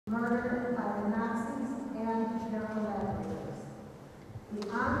murdered by the Nazis and their collaborators. The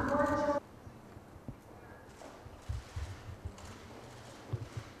unborn children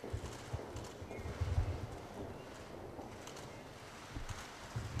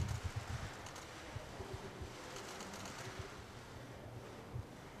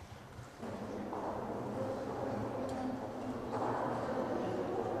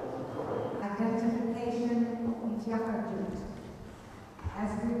identification is Yakajut.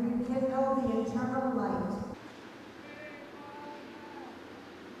 As we rekindle the eternal light.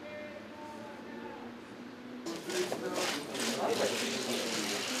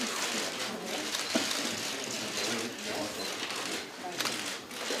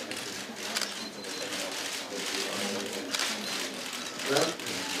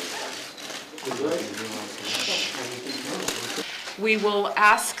 We will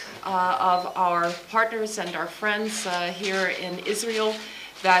ask of our partners and our friends here in Israel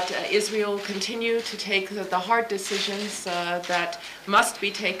that Israel continue to take the hard decisions that must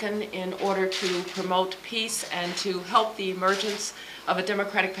be taken in order to promote peace and to help the emergence of a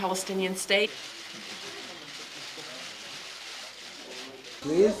democratic Palestinian state.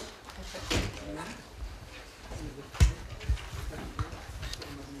 Please.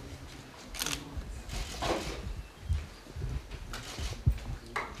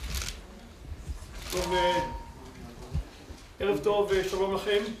 טוב, ערב טוב ושלום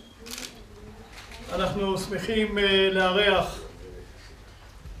לכם. אנחנו שמחים לארח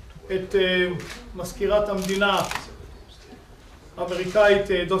את מזכירת המדינה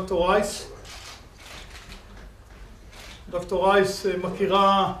האמריקאית דוקטור רייס. דוקטור רייס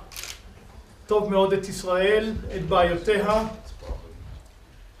מכירה טוב מאוד את ישראל, את בעיותיה,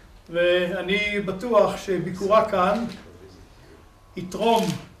 ואני בטוח שביקורה כאן יתרום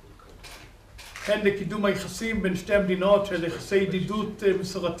הן לקידום היחסים בין שתי המדינות, של יחסי ידידות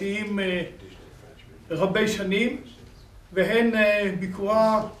מסורתיים רבי שנים, והן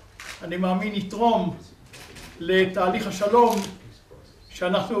ביקורה, אני מאמין, יתרום לתהליך השלום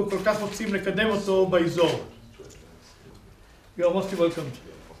שאנחנו כל כך רוצים לקדם אותו באזור. You are most welcome,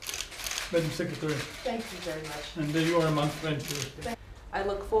 Madam Secretary. Thank you very much. And you are among friends here. I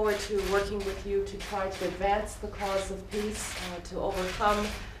look forward to working with you to try to advance the cause of peace, to overcome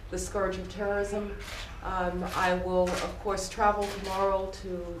the scourge of terrorism. I will, of course, travel tomorrow to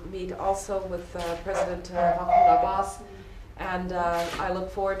meet also with President Mahmoud Abbas, and I look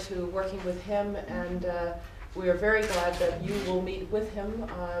forward to working with him, and we are very glad that you will meet with him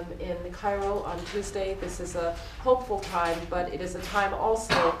in Cairo on Tuesday. This is a hopeful time, but it is a time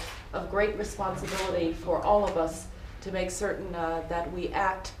also of great responsibility for all of us to make certain that we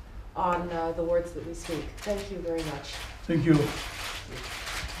act on the words that we speak. Thank you very much. Thank you.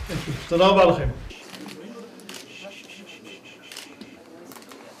 תודה רבה לכם.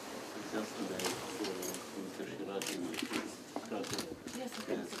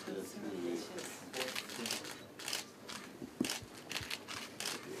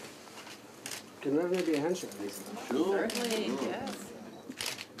 Can there be a handshake, please? Sure. Certainly, yes.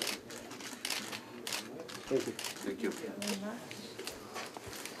 Thank you. Thank you.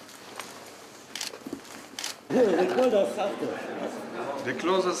 They called us after. They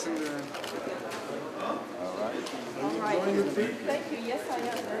close us in the... All right. Thank you. Yes, I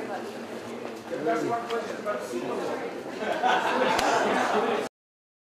am very much.